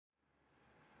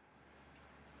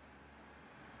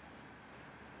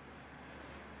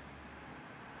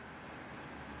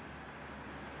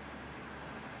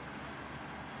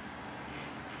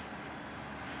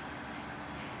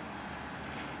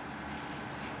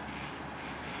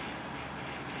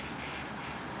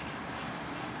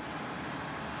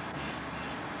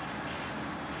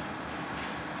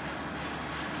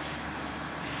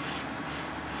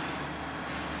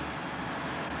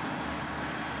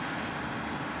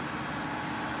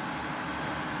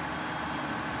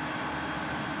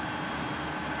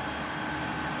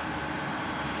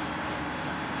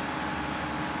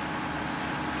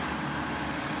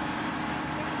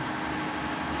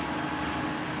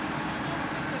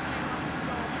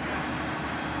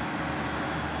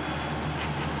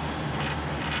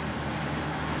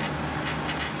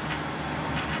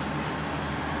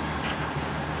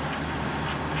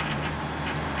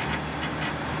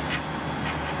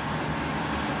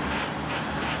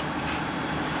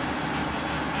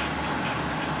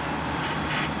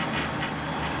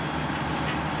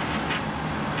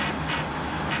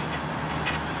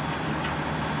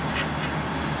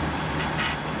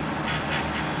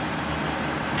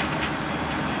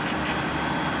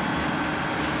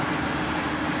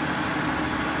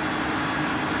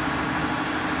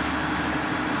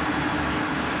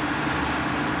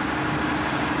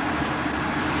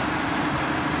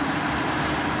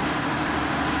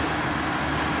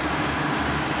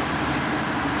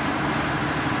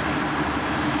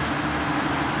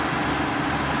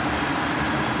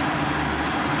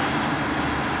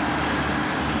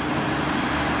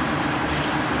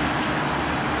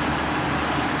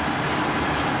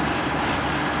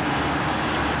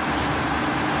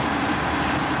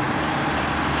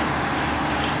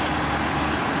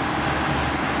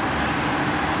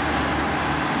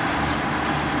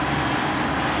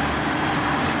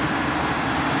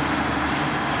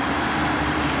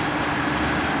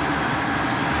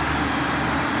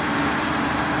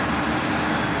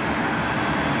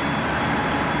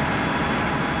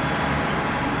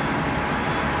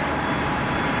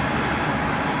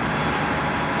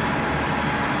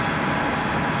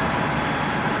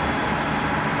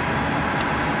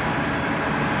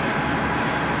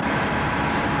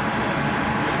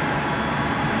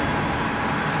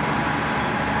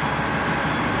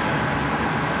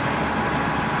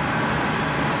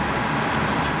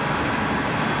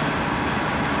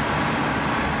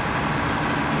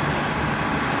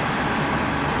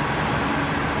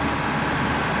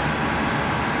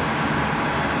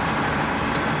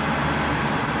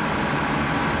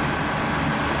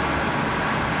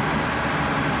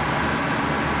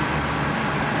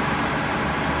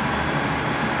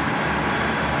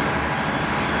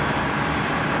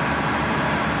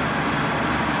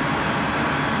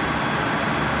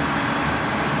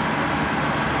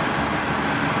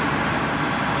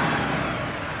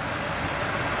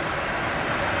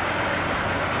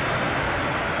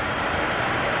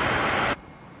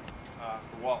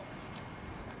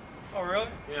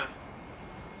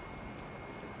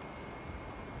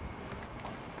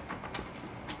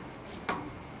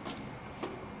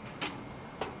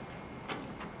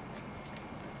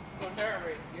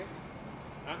narrate you.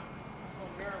 Huh? We'll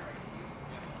narrate you.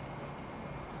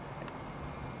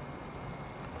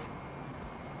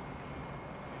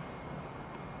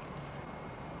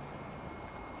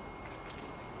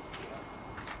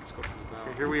 Let's go up to the bow.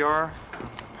 Okay, here we are,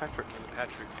 Patrick.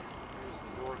 Patrick.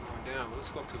 Here's the door going down. Let's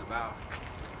go up to the bow.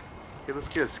 Okay, let's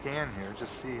get a scan here,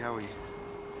 just see how we have.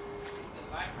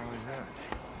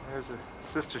 There's a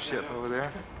sister ship over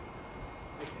there.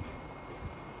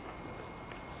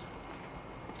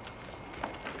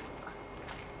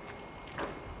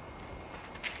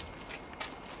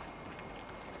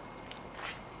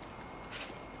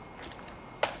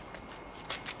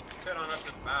 Head on up to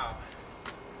the bow.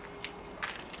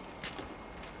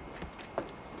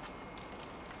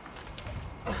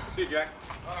 See you, Jack.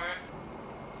 All right.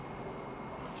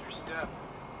 What's your step?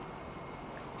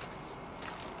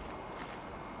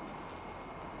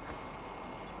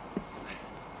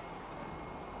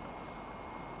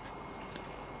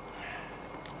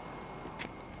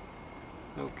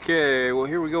 Okay, well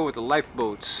here we go with the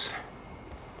lifeboats.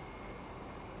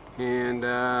 And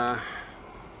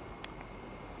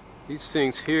these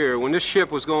things here, when this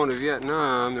ship was going to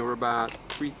Vietnam, there were about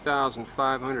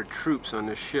 3,500 troops on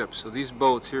this ship. So these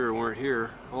boats here weren't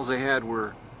here. All they had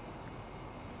were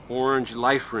orange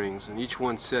life rings, and each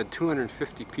one said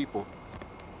 250 people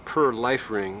per life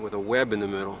ring with a web in the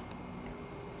middle.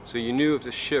 So you knew if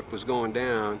the ship was going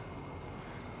down,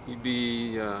 you'd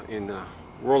be in the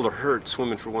world of hurt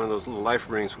swimming for one of those little life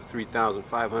rings with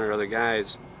 3,500 other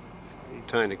guys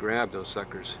trying to grab those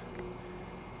suckers.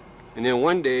 And then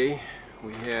one day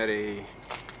we had a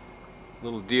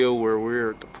little deal where we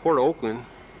were at the Port of Oakland,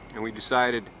 and we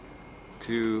decided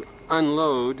to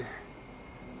unload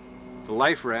the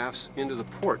life rafts into the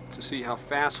port to see how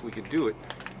fast we could do it.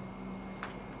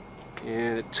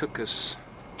 And it took us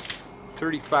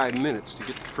 35 minutes to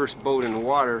get the first boat in the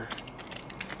water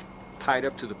tied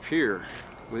up to the pier,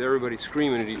 with everybody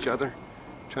screaming at each other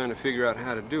trying to figure out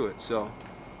how to do it. So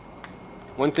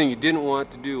one thing you didn't want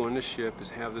to do on this ship is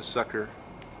have this sucker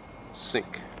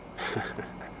sink,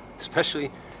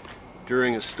 especially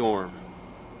during a storm.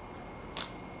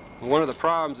 And one of the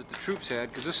problems that the troops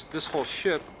had, because this whole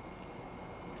ship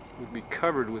would be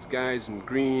covered with guys in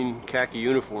green khaki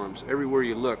uniforms everywhere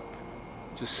you look,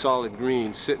 just solid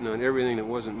green sitting on everything that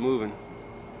wasn't moving.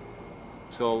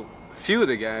 So a few of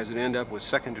the guys would end up with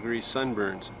second-degree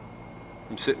sunburns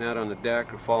from sitting out on the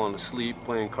deck or falling asleep,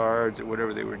 playing cards, or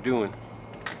whatever they were doing.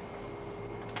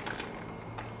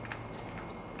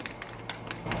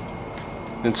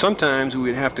 And sometimes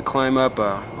we'd have to climb up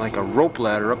like a rope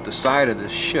ladder up the side of the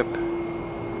ship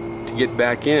to get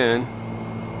back in.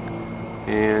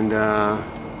 And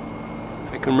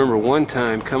I can remember one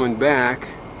time coming back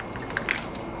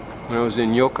when I was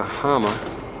in Yokohama,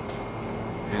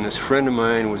 and this friend of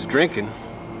mine was drinking.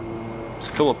 This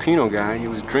Filipino guy, he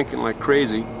was drinking like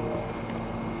crazy.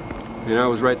 And I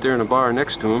was right there in the bar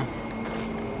next to him.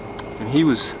 And he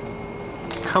was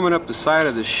coming up the side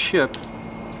of the ship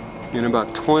in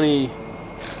about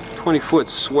 20-foot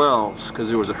swells, because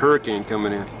there was a hurricane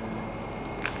coming in.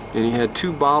 And he had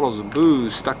 2 bottles of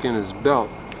booze stuck in his belt.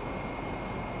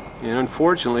 And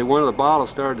unfortunately, one of the bottles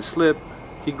started to slip.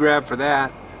 He grabbed for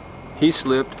that. He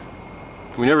slipped.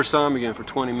 We never saw him again for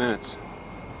 20 minutes.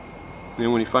 And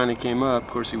then when he finally came up, of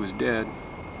course, he was dead.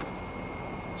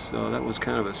 So that was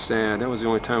kind of a sad. That was the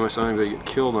only time I saw anybody get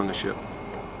killed on the ship.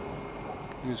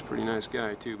 He was a pretty nice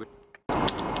guy, too. But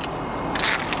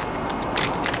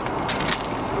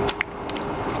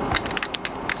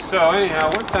so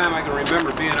anyhow, one time I can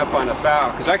remember being up on the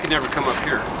bow, because I could never come up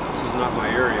here. This is not my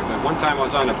area. But one time I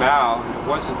was on the bow, and it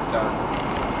wasn't, it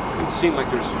didn't seem like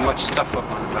there was much stuff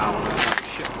up on the bow when I was on the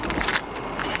ship.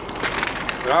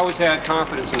 But I always had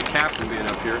confidence in the captain being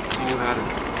up here, because he knew how to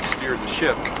steer the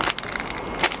ship.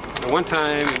 And one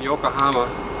time in Yokohama,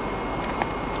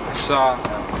 I saw a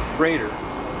freighter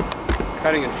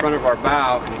cutting in front of our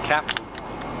bow, and the captain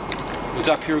was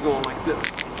up here going like this,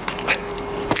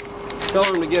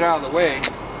 telling him to get out of the way.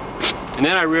 And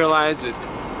then I realized that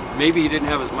maybe he didn't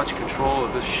have as much control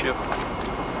of this ship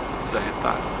as I had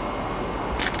thought.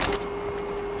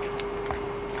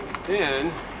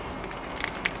 Then,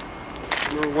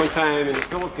 I remember one time in the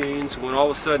Philippines when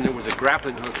all of a sudden there was a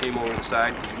grappling hook came over the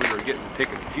side because we were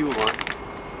taking fuel on,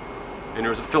 and there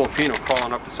was a Filipino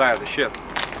crawling up the side of the ship.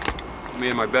 Me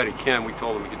and my buddy Ken, we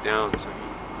told him to get down, so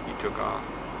he took off.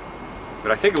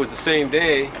 But I think it was the same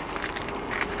day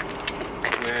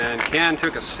when Ken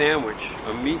took a sandwich,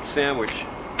 a meat sandwich,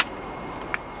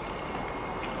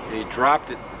 and he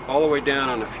dropped it all the way down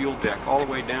on the fuel deck, all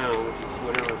the way down, which is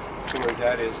whatever storage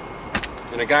that is.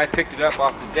 And a guy picked it up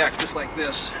off the deck, just like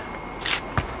this,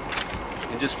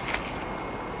 and just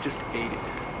ate it.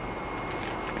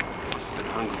 Must have been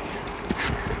hungry.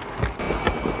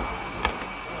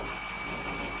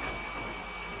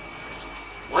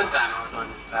 One time I was on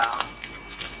this valve,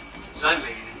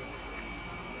 sunbathing,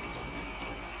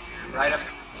 and right up to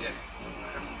the tip,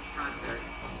 right up in the front there.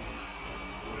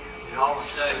 And all of a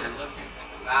sudden I looked at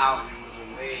the valve and there was a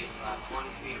wave about 20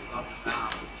 feet above the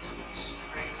valve. Just went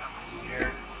straight up in the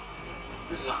air.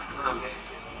 This is on a calm day.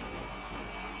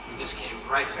 It just came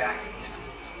right back and hit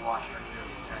me. Just washed right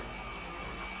there.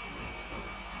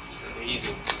 Just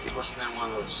amazing. It must have been one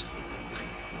of those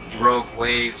rogue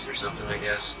waves or something, I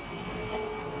guess.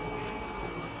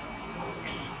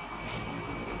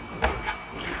 I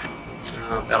don't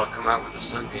know if that'll come out with the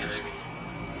sun behind me.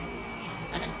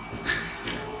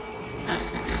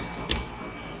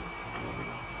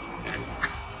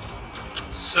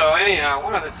 So anyhow,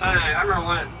 one of the time, I remember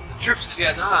when the trips to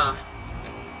Vietnam,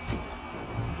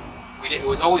 it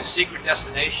was always a secret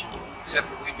destination, except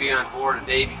for we'd be on board a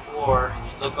day before, and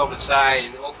you'd look over the side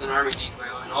in the Oakland Army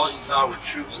Depot, and all you saw were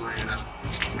troops lining up,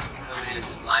 coming in and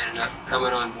just lining up,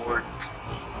 coming on board.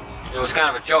 And it was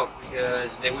kind of a joke,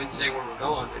 because they wouldn't say where we're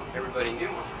going, but everybody knew where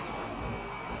we were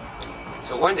going.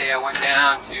 So one day I went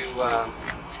down to,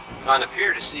 on the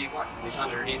pier to see what was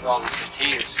underneath all these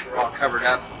containers. They were all covered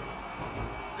up,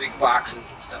 big boxes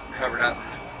and stuff covered up.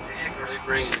 What the heck are they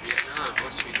bringing to Vietnam?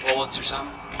 Must be bullets or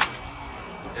something.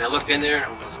 And I looked in there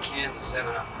and it was cans of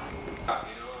 7-Up.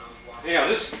 Yeah, I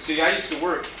used to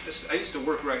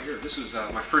work right here. This was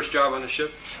my first job on the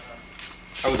ship.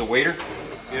 I was a waiter,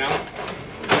 you know.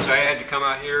 So I had to come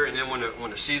out here, and then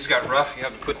when the seas got rough, you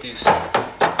have to put these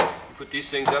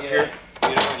things up here, you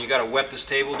know, and you got to wet this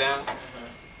table down.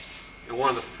 And one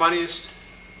of the funniest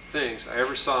things I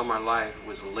ever saw in my life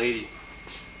was a lady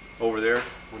over there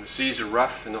when the seas are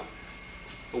rough and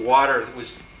the water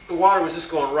was just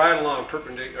going right along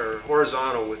perpendicular or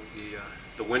horizontal with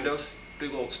the windows.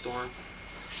 Big old storm.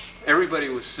 Everybody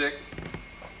was sick,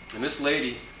 and this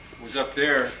lady was up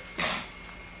there,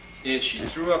 and she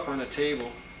threw up on the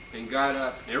table and got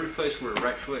up. And every place where her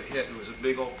right foot hit, there was a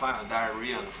big old pile of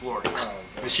diarrhea on the floor.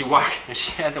 And she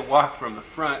had to walk from the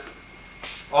front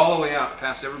all the way out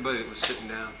past everybody that was sitting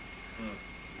down.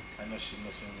 I know she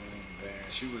must have been really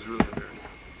embarrassed. She was really embarrassed.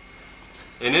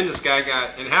 And then this guy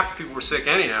and half the people were sick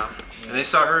anyhow, and they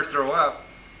saw her throw up.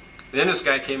 Then this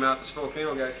guy came out, this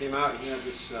Filipino guy came out, and he had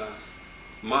this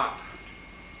mop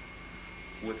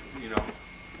with, you know,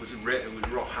 it was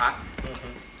real hot.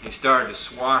 And he started to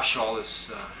swash all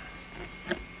this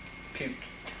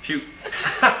puke.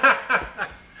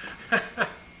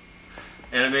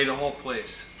 And it made the whole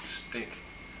place stink.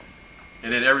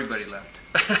 And then everybody left.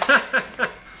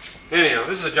 Anyhow,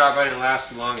 this is a job I didn't last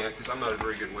too long at because I'm not a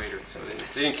very good waiter, so they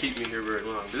didn't keep me here very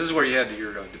long. But this is where you had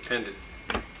your dependent.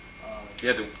 You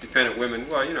had the dependent women.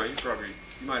 Well, you know, you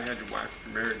might have had your wife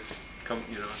if you're married, come,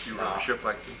 you know, if you were on a ship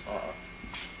like this.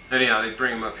 Anyhow, they'd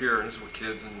bring them up here, and this was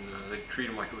kids, and they'd treat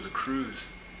them like it was a cruise.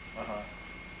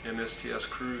 MSTS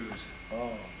cruise.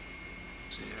 Oh.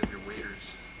 So you had your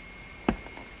waiters.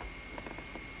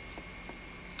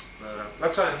 But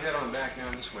let's head on back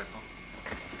down this way, Paul.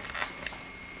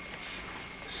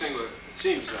 This thing, it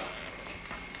seems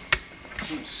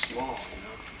small, you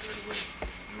know, compared to what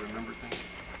you remember things.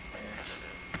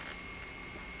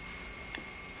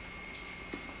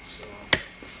 So,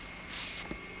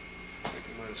 I think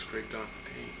I might have scraped off the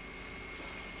paint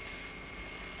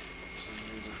for some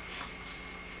reason.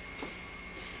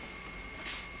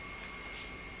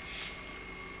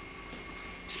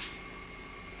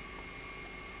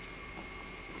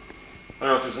 I don't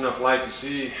know if there's enough light to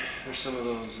see. There's some of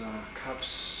those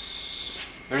cups.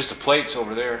 There's the plates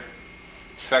over there.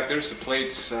 In fact, there's the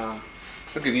plates. Look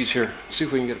at these here. See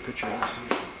if we can get a picture of this.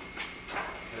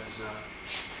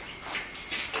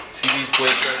 See these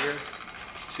plates right here?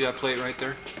 See that plate right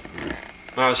there?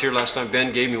 When I was here last time,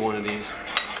 Ben gave me one of these.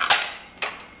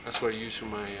 That's what I use for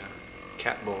my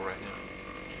cat bowl right now.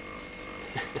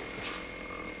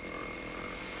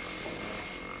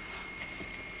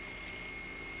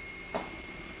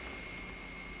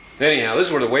 Anyhow, this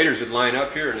is where the waiters would line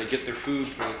up here and they get their food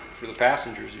for the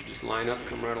passengers. They just line up,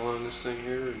 come right along this thing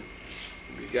here, and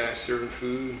there'd be guys serving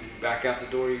food. And back out the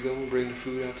door you go and bring the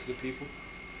food out to the people.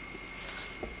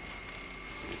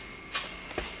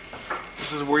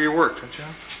 This is where you worked, don't you?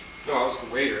 No, I was the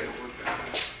waiter. I didn't work there.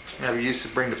 Yeah, but you used to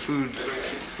bring the food.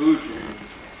 Food for you.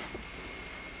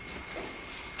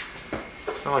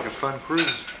 It's not like a fun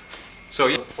cruise. So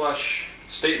you plush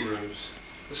staterooms.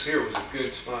 This here was a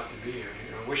good spot to be here.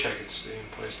 I wish I could stay in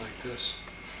a place like this.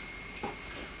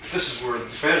 This is where the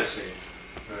defendant stayed,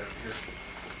 right here.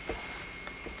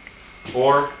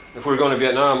 Or if we were going to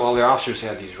Vietnam, all the officers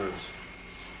had these rooms.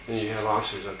 And you have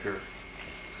officers up here.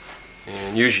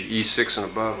 And usually E6 and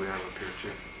above we have up here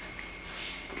too.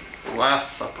 The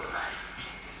Last Supper.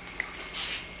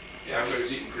 Yeah,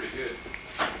 everybody's eating pretty good.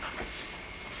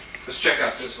 Let's check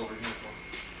out this over here.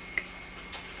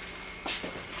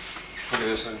 Look at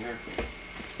this in here.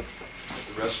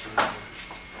 The restroom.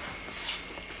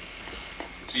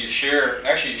 So you share a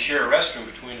restroom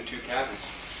between the two cabins.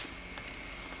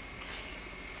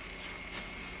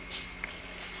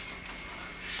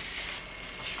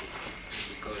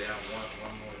 Go down one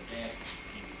more deck,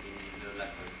 you do like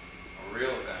a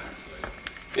real guy,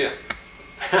 Yeah.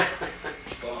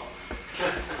 box.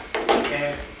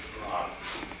 Cabins, block.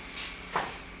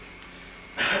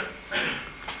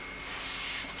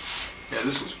 Yeah,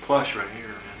 this was plush right here,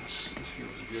 man. This here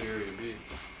was a good area to be.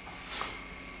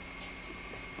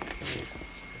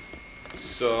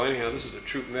 So anyhow, this is a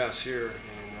troop mess here, and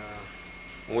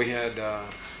when we had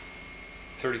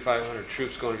 3,500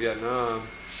 troops going to Vietnam,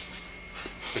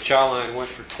 the chow line went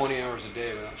for 20 hours a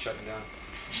day without shutting down.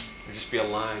 There'd just be a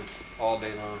line all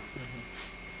day long.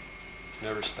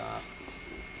 Never stop.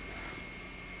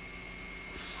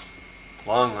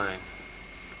 Long line.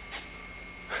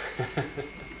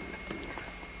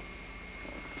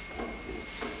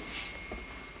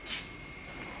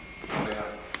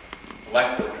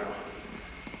 Electric.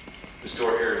 This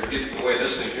door here, if you get away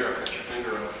this thing here, I'll cut your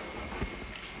finger off.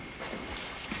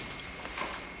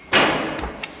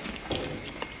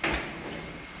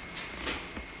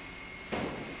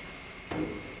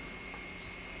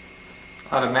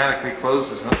 Automatically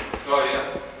closes, huh? Oh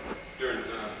yeah, during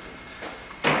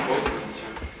both rooms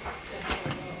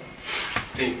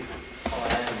here.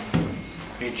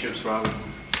 Paint chips, Robin.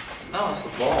 No, it's a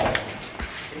ball.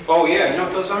 Oh yeah, you know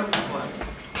what those are? What?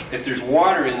 If there's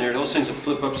water in there, those things will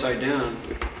flip upside down,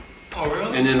 Oh,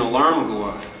 really? and then an alarm will go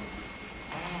off.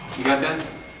 You got that?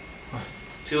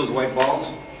 See those white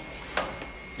balls?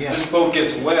 If this boat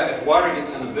gets wet, if water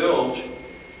gets in the bilge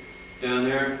down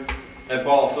there, that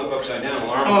ball will flip upside down,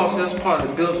 alarm will Oh, go so that's part of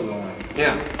the bilge going.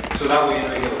 Yeah, so that way you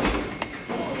know you get a leak.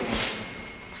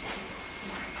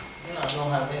 Yeah, I know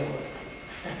how they work.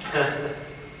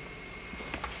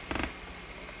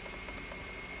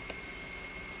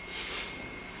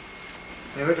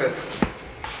 Hey, look at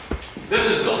This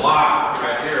is the lock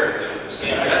right here.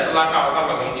 Yeah, that's the lock I was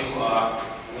talking about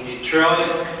when you trail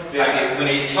it, like when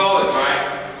they tow it,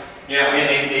 right? Yeah,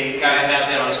 Then they gotta have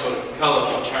that on so the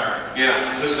propeller won't turn.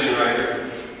 yeah, this thing right here.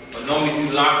 But normally if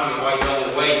you lock it while you're on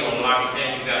the way, you're gonna lock it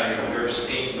down, you gotta reverse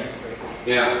steam right quick.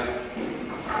 Yeah.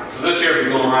 So this here will be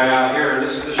going right out here, and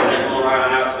this should be going right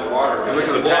on out to the water. Hey, look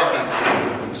at the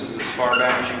packing. This is as far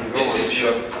back as you can go on the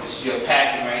ship. This is your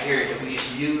packing right here that we used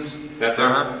to use. That there?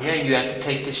 Uh-huh. Yeah, you have to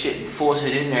take this shit and force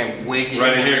it in there and wedge it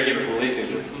Right in there. here, keep it from Keep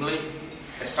leaking. it from leaking.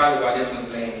 That's probably why this one's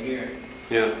laying here.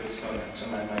 Yeah, So that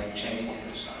somebody might change it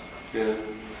or something. yeah.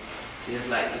 See, it's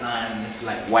like lime, it's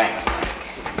like wax, like.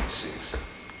 See, you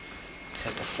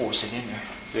have to force it in there.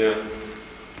 Yeah.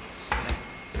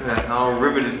 Look at that, all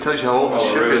riveted. It tells you how old the All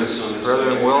the ship rivets is. on this Rather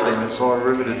than side. welding, it's all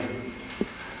riveted.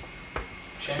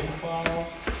 Chamber fall off.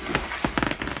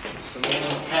 Some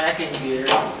more packing gear.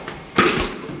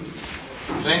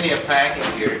 Plenty of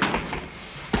packing gear.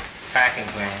 Packing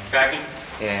plan. Packing?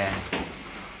 Yeah.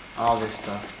 All this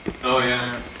stuff. Oh,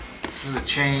 yeah. Look at the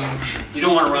chain. You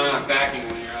don't want to run out of packing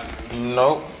when you're out there.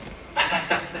 Nope.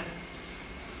 Hey,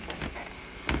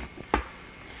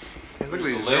 look at There's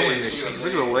these the milling lathes. machines.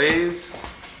 Look at the lathes.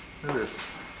 Look at this.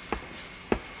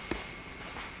 It's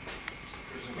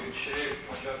in good shape.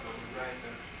 Watch out, don't be right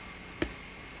there.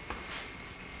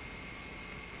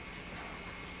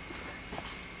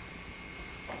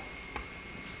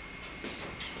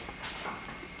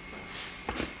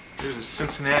 Here's a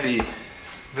Cincinnati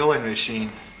milling machine.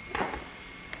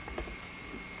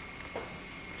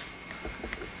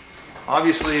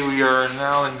 Obviously, we are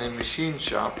now in the machine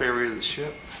shop area of the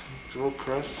ship. Drill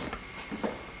press.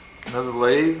 Another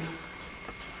lathe.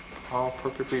 All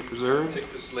perfectly preserved.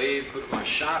 Take this lathe, put it in my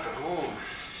shop at home.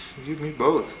 Give me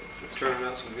both. Turning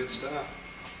out some good stuff.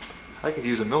 I could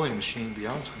use a milling machine, to be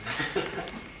honest with you.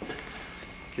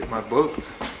 Get my boat.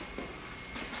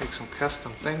 Make some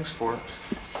custom things for it.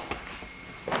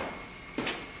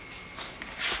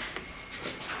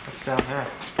 What's down there?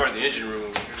 It's part of the engine room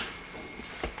over here.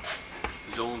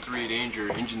 Zone 3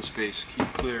 danger, engine space, keep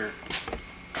clear.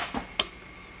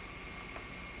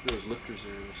 Those lifters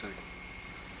there, looks like.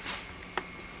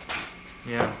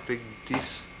 Yeah, big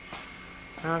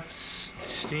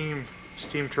steam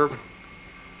turbine.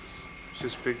 It's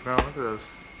just big now. Look at those.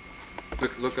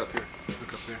 Look up here.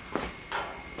 Look up there.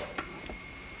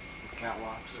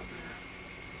 catwalks up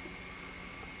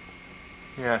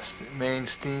there. Yeah, main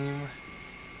steam.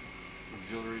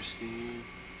 Auxiliary steam.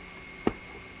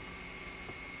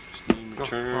 Steam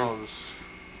return. All this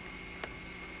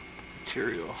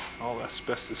material, all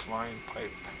asbestos line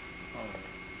pipe.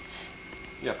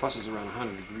 Yeah, plus it's around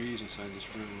 100 degrees inside this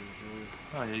room.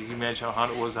 Oh, yeah, you can imagine how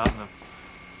hot it was out in the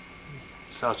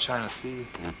South China Sea.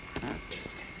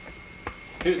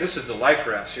 Here, this is the life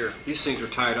rafts here. These things are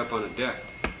tied up on a deck.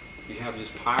 You have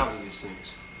just piles of these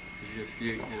things.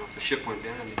 If the ship went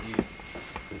down, you'd need.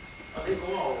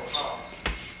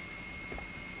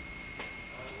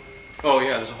 Oh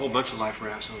yeah, there's a whole bunch of life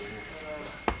rafts over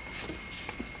here.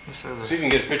 These are the So you can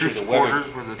get a picture of the troops' weather.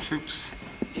 quarters where the troops.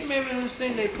 You remember this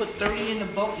thing they put 30 in the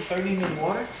boat and 30 in the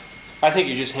water? I think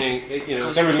you just hang,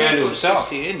 it's every man to himself.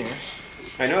 60 in there.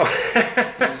 I know.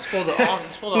 It's supposed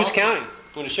to Who's counting?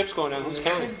 When the ship's going down, who's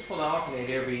counting? It's supposed to alternate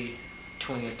every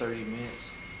 20 or 30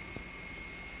 minutes.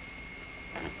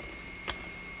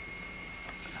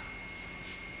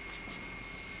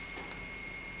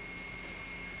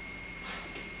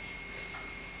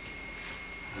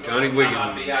 Johnny I'll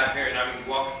Wiggins. be out here and I'll be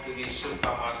walking through these ships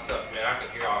by myself, man. I can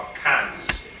hear all kinds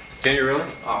of shit. Can you really?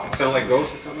 Oh, Sound like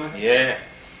ghosts or something like that? Yeah.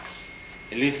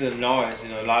 At least the noise,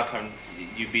 a lot of times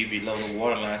you be below the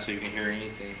water line so you can hear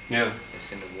anything Yeah.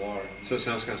 that's in the water. So it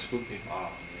sounds kind of spooky. Oh,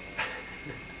 yeah.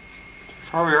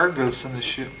 Probably are ghosts on this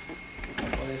ship.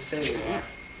 Well, they say they are.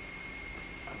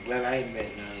 I'm glad I ain't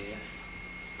met none yet.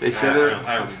 They say there.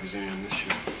 I don't think there's any on this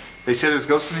ship. They say there's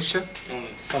ghosts on this ship. Only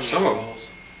some Some of of them. those.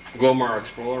 Glomar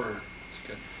Explorer. It's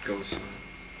got ghosts on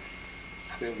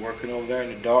I've been working over there in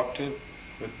the dark too.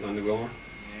 it. On the Glomar? Yeah.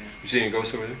 You see any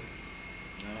ghosts over there?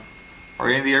 No. Are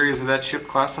any of the areas of that ship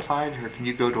classified, or can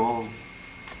you go to all of them?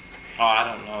 Oh, I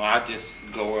don't know. I just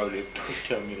go where they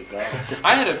tell me to go.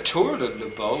 I had a tour of the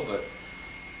boat, but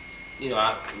he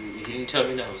didn't tell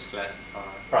me that it was classified.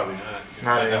 Probably not.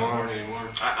 Not anymore. anymore.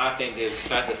 I think they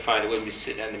classified it wouldn't be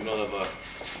sitting in the middle of a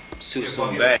suit Yeah, some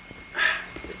well, bag.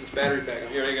 Get this battery back.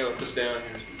 Here, I gotta put this down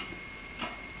here.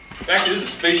 Actually, this is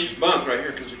a spacious bunk right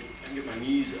here because I can get my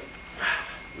knees up.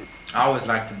 I always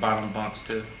like the bottom bunks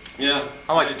too. Yeah.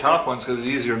 I like the top ones because it's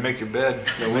easier to make your bed.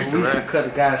 When we used to cut a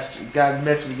guy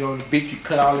mess with you on the beach, you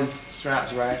cut all his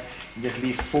straps, right? And just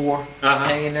leave 4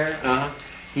 hanging there.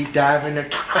 He dive in there.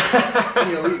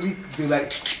 We do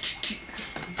like.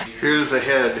 Here's the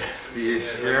head, the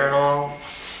urinal.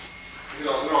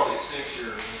 Look at all these sinks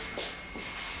here.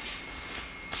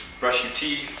 Brush your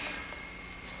teeth.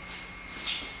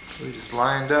 We just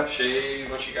lined up. Shave. A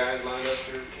bunch of guys lined up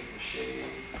there taking a shave.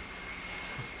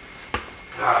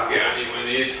 Ah, yeah, I need one of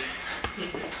these.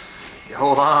 Yeah,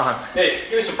 hold on. Hey,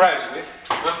 give me some privacy, will you?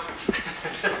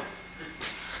 Huh?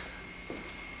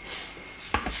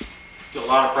 Get a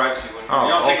lot of privacy when you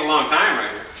don't take a long time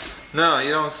right here. No,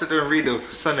 you don't sit there and read the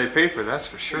Sunday paper, that's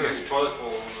for Sure. You sure. got your toilet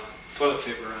bowl, toilet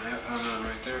paper on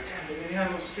right there. Did they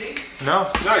have no seat? No,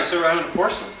 No, you sit right on the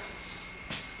porcelain.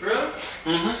 Really?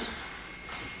 Mm-hmm.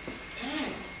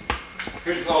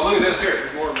 Here's, oh, look at this here.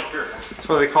 There's more of them up here. that's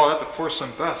why they call that the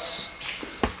porcelain bus.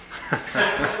 Look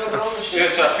at all the Look ships. at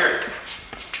this up here.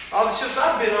 All the ships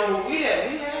I've been on, we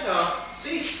had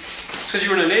seats. It's because you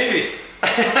were in the Navy.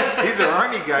 These are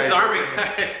Army guys. These Army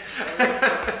guys.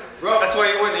 That's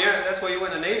why you went in the Air. That's why you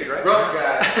went in the Navy, right? Rough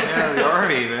guys. Yeah, the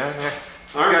Army, man. Yeah.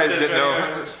 These Army guys says didn't right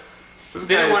know. here. Those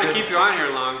They didn't guys want to didn't- keep you on here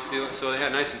long, so they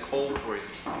had it nice and cold for you.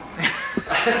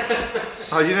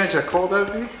 Oh, you know how cold that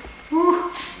would be?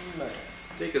 Whew.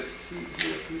 Take a seat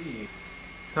here, please.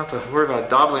 Not to worry about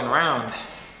dobbling around.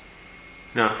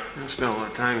 No, I don't spend a lot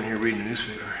of time in here reading the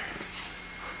newspaper.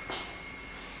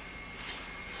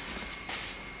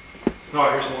 Oh,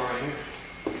 here's more right here.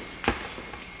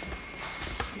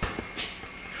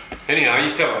 Anyhow, I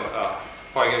used to have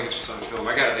I gotta get this on film.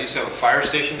 I used to have a fire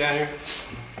station down here.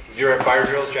 Did you ever have fire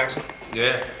drills, Jackson?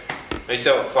 Yeah. I used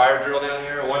to have a fire drill down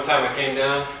here. One time I came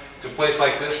down to a place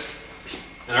like this,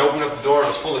 and I opened up the door, it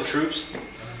was full of troops.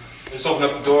 I just opened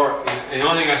up the door, and the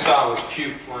only thing I saw was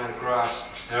puke flying across.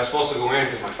 And I was supposed to go in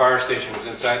because my fire station was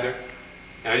inside there.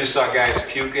 And I just saw guys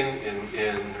puking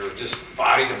and or just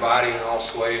body to body and all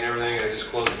sweaty and everything. And I just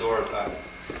closed the door and thought,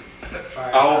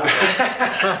 I'll open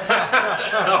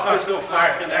there's no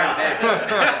fire in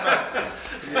there.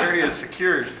 The area is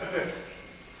secured.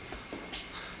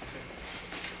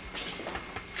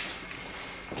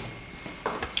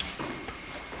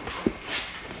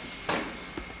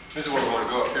 This is where we want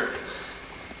to go up here.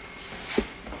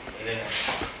 Yeah.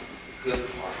 Good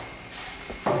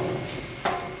part.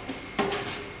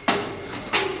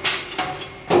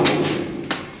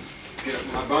 Get up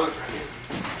in my bunk right here.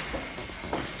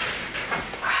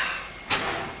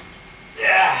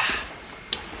 Yeah.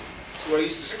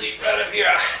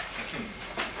 here.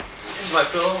 Here's my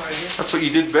pillow right here. That's what you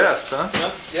did best, huh?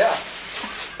 Yeah.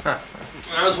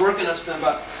 When I was working, I spent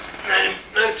about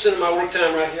 90% of my work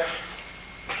time right here.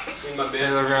 In my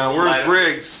bed. Where's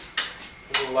Briggs?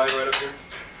 A little light right up here.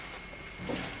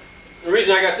 The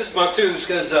reason I got this bunk too is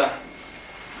because,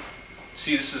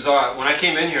 see, this is when I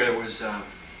came in here. There was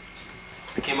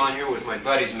I came on here with my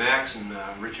buddies Max and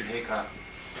Richard Haycock,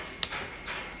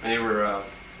 and they were.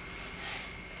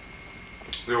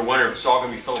 We were wondering if it's all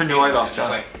gonna be Filipinos. Turn your light off,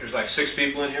 John. There's like 6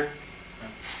 people in here.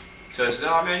 So I said,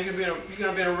 "Oh man, you're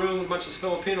gonna be in a room with a bunch of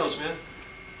Filipinos, man."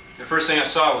 The first thing I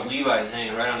saw was Levi's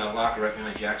hanging right on that locker right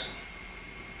behind Jackson.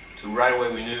 So right away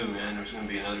we knew, man, there was gonna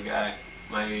be another guy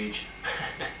my age.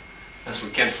 That's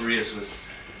what Ken Farias was.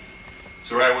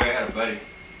 So right away I had a buddy.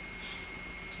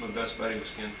 My best buddy was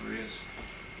Ken Farias.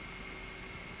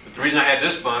 But the reason I had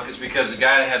this bunk is because the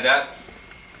guy that had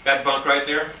that bunk right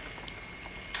there,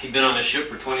 he'd been on the ship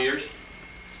for 20 years.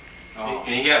 Oh.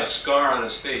 And he had a scar on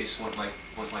his face, went like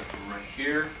from right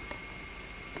here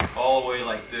all the way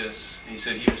like this. And he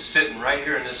said he was sitting right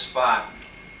here in this spot,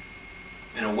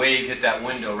 and a wave hit that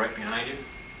window right behind him,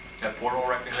 that porthole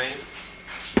right behind him.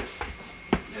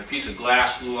 And a piece of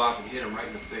glass flew off and hit him right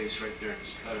in the face right there and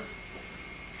just cut him.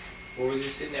 Where was he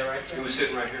sitting there right there? He was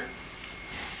sitting right here.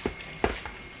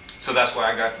 So that's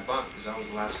why I got the bunk, because I was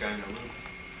the last guy in the room.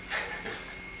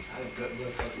 I'd have got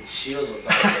a fucking shield or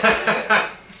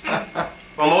something.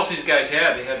 Well, most of these guys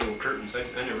had little curtains. I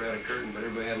never had a curtain, but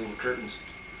everybody had little curtains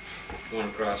going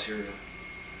across here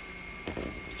to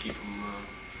keep them,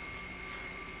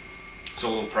 it's a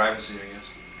little privacy, I guess.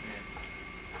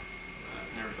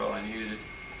 I never felt I needed it.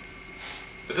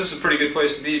 But this is a pretty good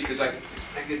place to be because I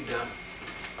could,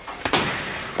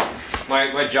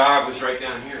 my job was right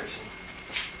down here. So.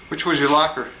 Which was your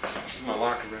locker? This is my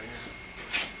locker right here.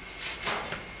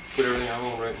 Put everything I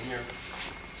own right in here.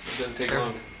 It doesn't take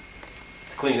long to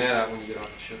clean that out when you get off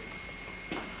the ship.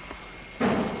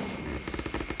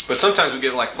 But sometimes we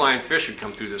get like flying fish would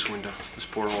come through this window, this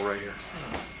porthole right here.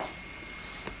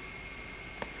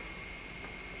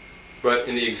 But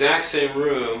in the exact same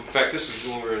room, in fact, this is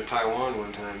when we were in Taiwan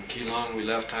one time. Keelung, we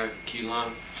left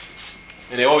Keelung,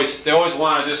 and they always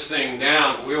wanted this thing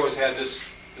down. But we always had this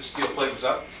steel plate was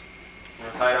up,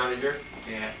 tied onto here.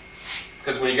 Yeah.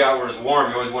 Because when you got where it's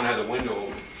warm, you always want to have the window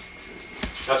open.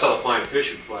 That's how the flying fish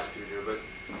would fly through here. But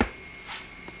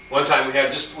one time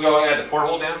we all had the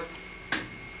porthole down,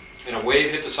 and a wave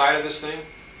hit the side of this thing.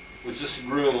 It was just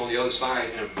room on the other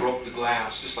side, and it broke the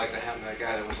glass, just like that happened to that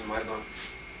guy that was in my bunk.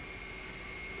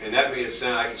 And that made a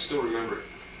sound, I can still remember it.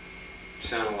 It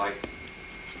sounded like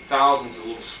thousands of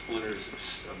little splinters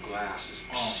of glass.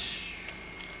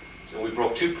 So we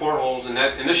broke 2 portholes, and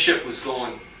this ship was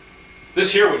going,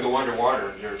 this here would go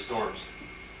underwater during storms.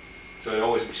 So it'd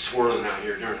always be swirling out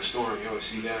here during a storm, you always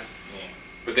see that. Yeah.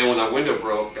 But then when that window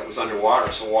broke, that was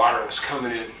underwater, so water was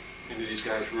coming into these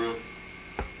guys' room.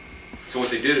 So what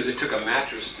they did is they took a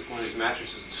mattress, one of these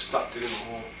mattresses, and stuffed it in the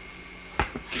hole,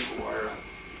 keep the water out.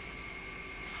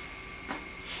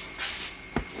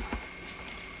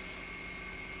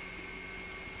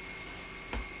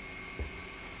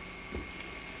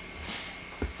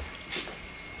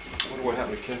 What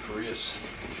happened to Ken Farias?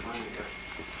 He's finally got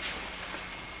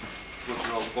looking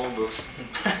at all the phone books.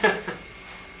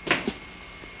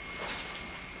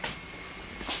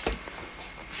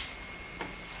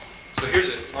 So here's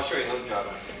it. I'll show you another job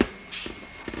out there.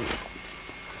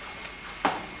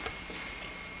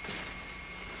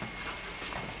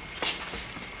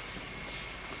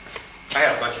 I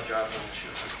had a bunch of jobs on the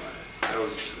ship. That's why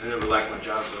I never liked my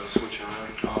jobs. I was switching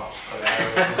around. Oh,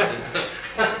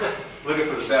 Looking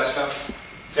for the best stuff.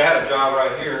 I had a job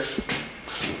right here.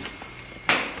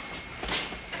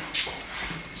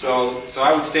 So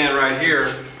I would stand right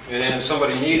here, and then if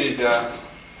somebody needed a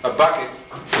bucket,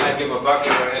 I'd give them a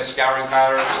bucket. I had scouring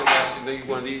powder, or something else. They need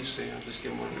one of these, so I'd just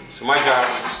give them one of these. So my job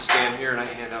was just to stand here and I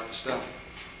hand out the stuff.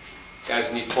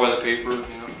 Guys need toilet paper, you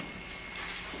know.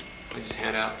 I just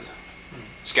hand out the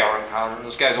scouring powder.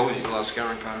 Those guys always use a lot of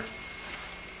scouring powder.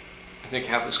 I think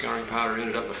half the scouring powder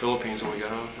ended up in the Philippines when we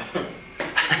got home.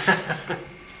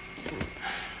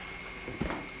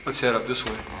 Let's head up this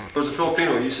way. There was a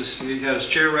Filipino. He had his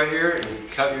chair right here, and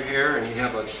he'd cut your hair, and he'd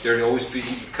have there'd always be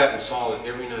cutting solid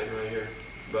every night right here,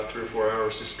 about 3 or 4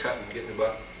 hours, just cutting, getting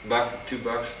 $1,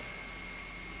 $2.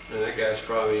 And that guy's he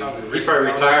probably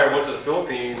retired, went to the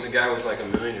Philippines. The guy was like a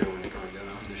millionaire when he probably got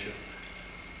off the ship.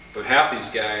 But half these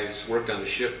guys worked on the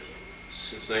ship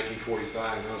since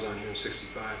 1945, and I was on here in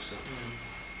 '65, so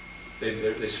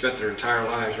they spent their entire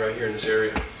lives right here in this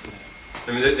area.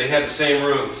 I mean, they had the same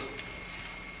rooms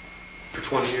for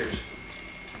 20 years.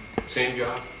 Same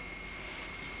job.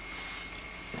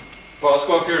 Well, let's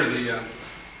go up here to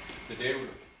the day room.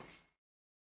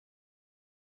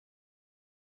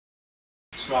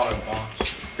 Smaller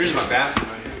box. Here's my bathroom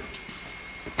right here.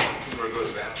 This is where I go to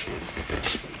the bathroom.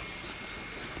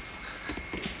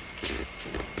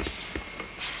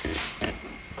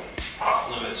 Off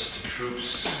limits to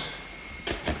troops.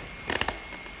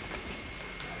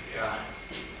 Yeah.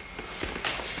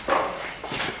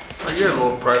 Oh, you got a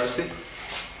little privacy.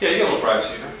 Yeah, you got a little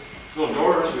privacy here. Little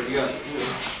doors, but you got, you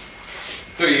know.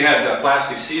 Look, you had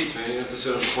plastic seats, man. You don't have to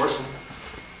sit on the porcelain.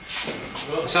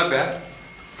 It's not bad.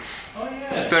 Oh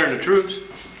yeah. It's better than the troops.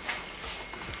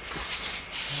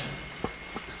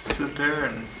 Sit there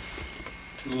and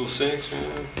Two little sinks,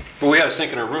 man. But we had a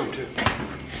sink in our room, too.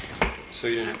 So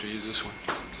you didn't have to use this one,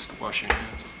 just to wash your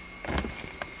hands.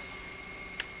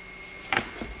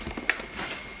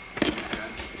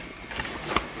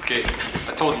 Okay,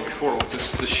 I told you before what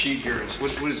this sheet here is.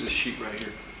 What is this sheet right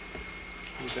here?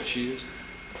 What that sheet is?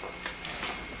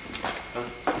 Huh?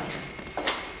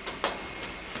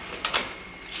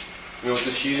 You know what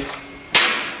this sheet is?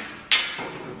 You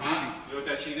know what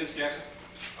that sheet is, Jackson?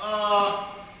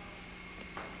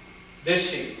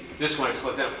 This sheet. This one,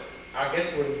 slow down. I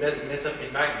guess it would mess up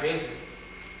your night vision.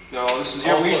 No, this is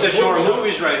here. We used to show our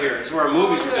movies right here. This is where our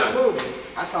movies were done. Movie.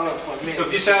 I thought it was for a minute. So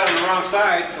if you sat on the wrong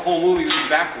side, the whole movie would be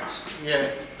backwards.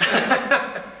 Yeah.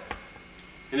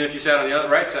 And if you sat on the other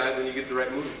right side, then you get the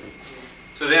right movie.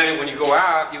 So then when you go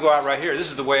out right here. This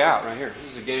is the way out right here.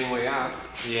 This is the gangway out.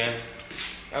 Yeah.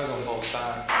 That was on both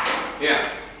sides.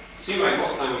 Yeah. Seems like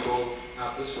most time we go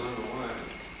out this one. I don't know why.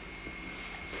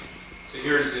 So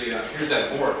here's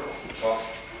that board. Well,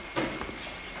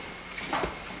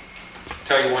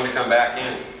 tell you when to come back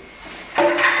in.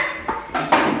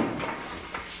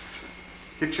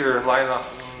 get your light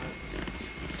off a little bit.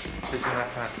 So you're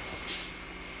not gonna-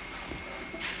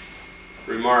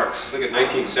 Remarks. Look at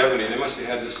 1970. They must have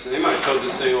had this. They might have towed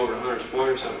this thing over to Hunter's Point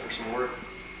or something for some work.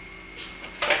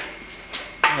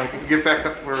 Get back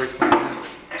up where we put it.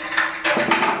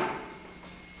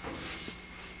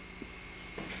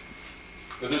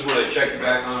 But this is where they check you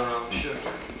back on and off the ship.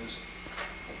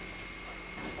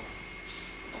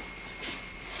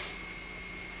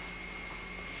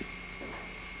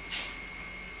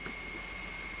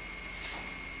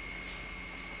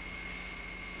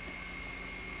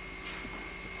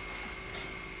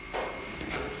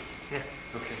 Yeah.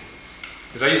 Okay.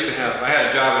 Because I had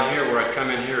a job in here where I'd come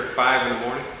in here at 5 in the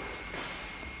morning.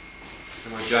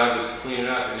 And my job was to clean it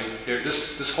up. And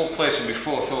this whole place would be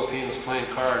full of Filipinos playing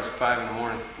cards at 5 in the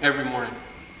morning. Every morning,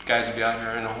 guys would be out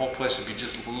here, and the whole place would be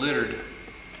just littered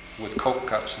with Coke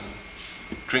cups and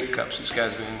drink cups. These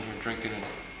guys would be in here drinking and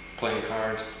playing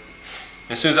cards.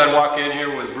 And as soon as I'd walk in here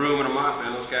with a broom and a mop,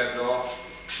 man, those guys would all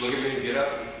look at me and get up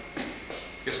and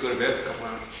just go to bed for a couple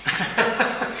hours.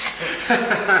 I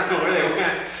don't know where they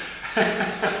went.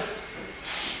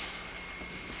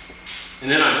 And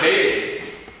then on payday,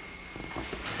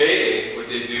 what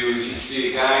they do is you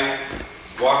see a guy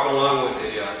walking along with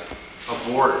a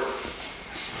board.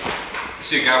 You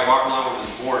see a guy walking along with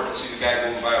his board. You see a guy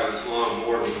going by with his long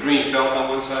board with green felt on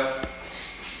one side.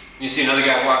 You see another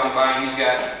guy walking by and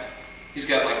he's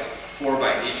got like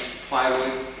 4x8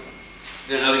 plywood.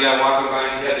 Then another guy walking by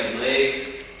and he had these legs.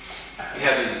 He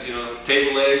had these,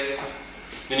 table legs.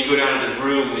 Then you go down to this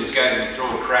room and these guys would be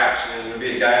throwing craps, man. There'd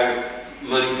be a guy with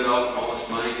money, but all this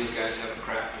money, these guys have a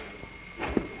crap.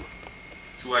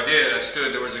 So what I did,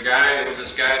 there was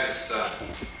this guy, this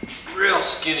real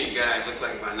skinny guy, looked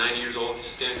like about 90 years old,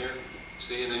 just standing here.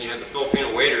 See, and then you had the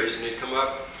Filipino waiters, and they'd come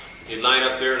up, they'd line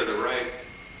up there to the right,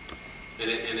 and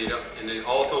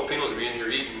all the Filipinos would be in here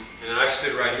eating. And then I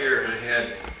stood right here, and I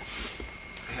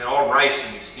had all rice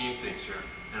in these steam things here,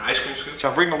 and an ice cream scoop.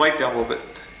 So bring the light down a little bit,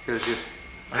 because you.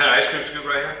 I had an ice cream scoop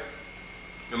right here.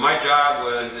 And my job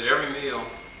was at every meal,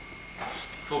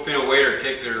 Filipino waiter would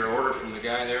take their order from the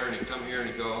guy there, and he'd come here and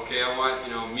he'd go, okay, I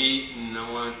want meat, and I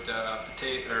want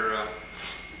potato or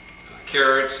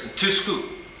carrots, and 2 scoop.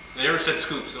 They never said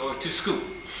scoop, so 2 scoop.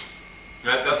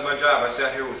 And that was my job. I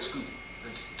sat here with scoop.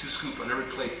 That's 2 scoop on every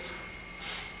plate.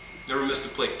 Never missed a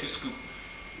plate. 2 scoop.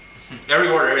 Every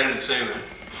order ended the same, man.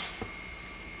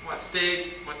 Want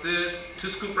steak? Want this? 2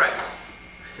 scoop rice.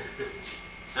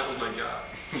 That was my job.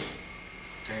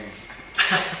 Damn.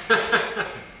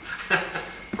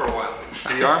 For a while.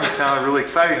 The Army sounded really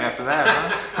exciting after that,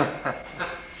 huh?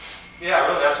 Yeah,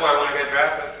 really. That's why when I got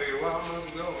drafted, I figured, well, I might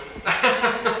as well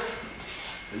go.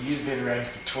 You've been around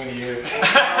for 20 years.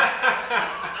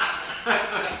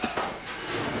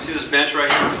 See this bench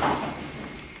right here?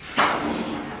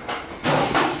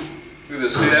 Look at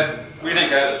this. See that? What do you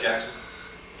think that is, Jackson?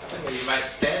 I think you might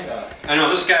stand up. I know,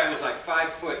 this guy was like 5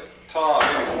 foot tall,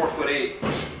 maybe 4'8".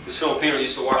 This Filipino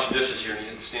used to wash the dishes here, and he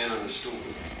had to stand on the stool.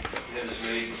 He had this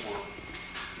made before.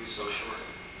 He was so short.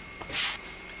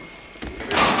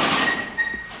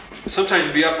 Sometimes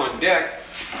you'd be up on deck,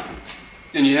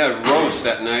 and you had roast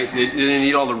that night. They didn't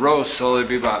eat all the roast, so there'd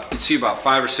be you'd see about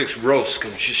 5 or 6 roasts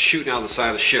come just shooting out the side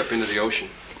of the ship into the ocean.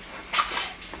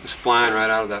 Just flying right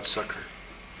out of that sucker.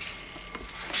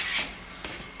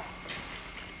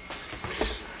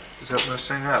 Is that much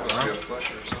thing up, Must be a huh?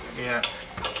 flusher or something. Yeah.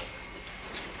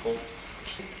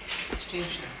 Steam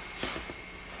shower.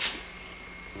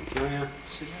 Oh, yeah.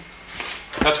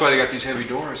 That's why they got these heavy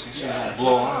doors. These things will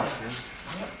blow off.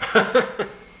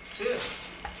 That's it.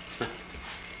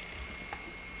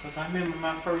 Because I remember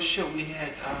my first show, we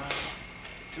had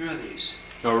 3 of these.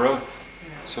 Oh, really?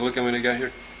 Yeah. So look how many they got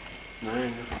here.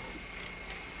 9.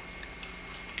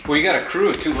 Well, you got a crew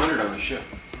of 200 on the ship.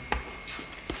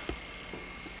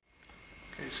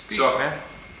 Okay, speak, So, man.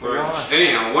 We're on.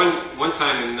 Anyhow, one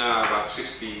time in about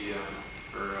 60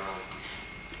 or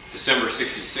December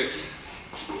 '66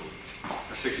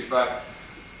 or '65,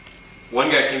 one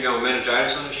guy came down with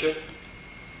meningitis on the ship.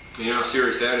 And you know how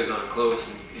serious that is on close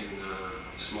in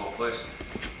a small place.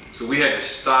 So we had to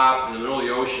stop in the middle of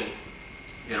the ocean,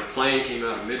 and a plane came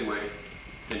out of Midway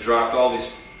and dropped all these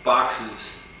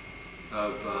boxes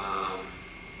of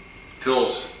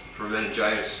pills for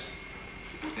meningitis.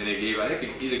 And they gave, I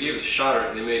think they either gave us a shot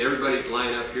or they made everybody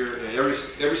line up here, and every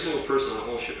single person on the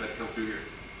whole ship had to come through here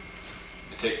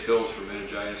and take pills for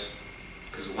meningitis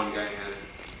because one guy had it.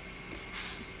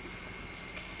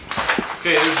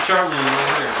 Okay, there's the chart room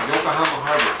right here, Yokohama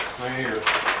Harbor, right here.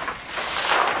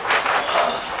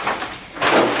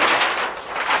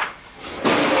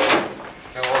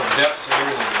 Got all the depths and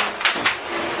everything.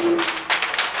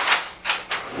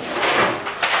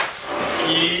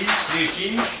 Keys, see the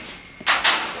keys?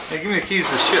 Hey, give me the keys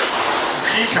to the ship.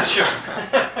 Keys to the ship.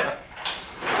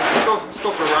 Let's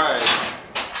go for a ride.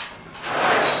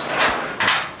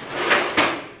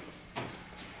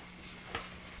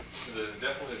 This is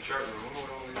definitely a chart room. I wonder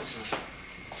what all these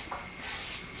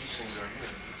things are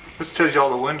here. This tells you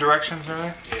all the wind directions,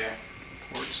 right? Yeah.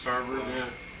 Port, starboard, yeah.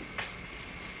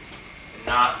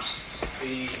 Knots,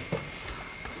 speed.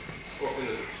 Well,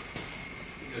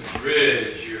 this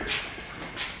bridge here.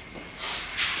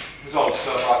 There's all the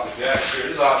stuff off the deck here.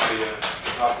 This is off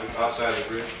the outside of the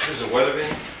bridge. This is a weather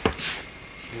vane.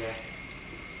 Yeah.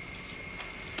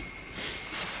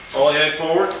 All head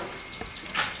forward.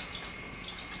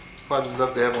 I'd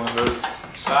love to have one of those.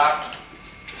 Stop.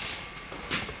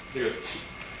 Here.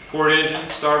 Port engine,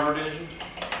 starboard engine.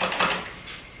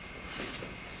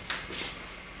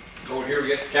 Over here we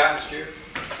get the captain's chair.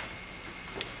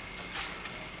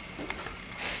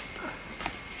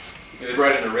 It's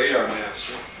right in the radar map,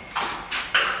 see?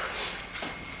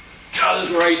 Oh, this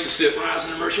is where I used to sit when I was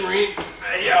in the Merchant Marine.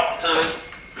 Yeah, all the time.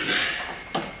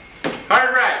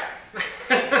 Hard right.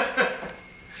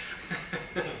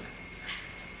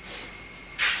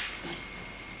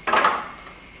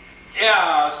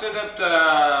 Yeah, set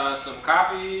up some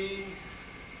coffee.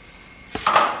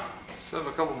 Let's have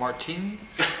a couple martinis.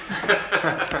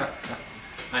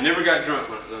 I never got drunk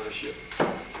when I was on the ship.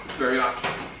 Very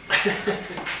often.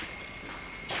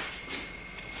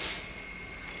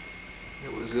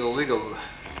 It was illegal.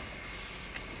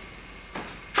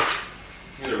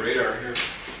 Get a radar here.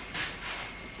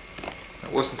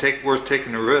 It wasn't worth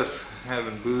taking the risk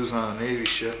having booze on a Navy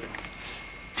ship.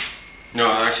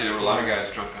 No, actually there were a lot of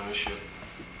guys drunk on the ship.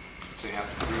 That's what they have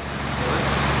to do.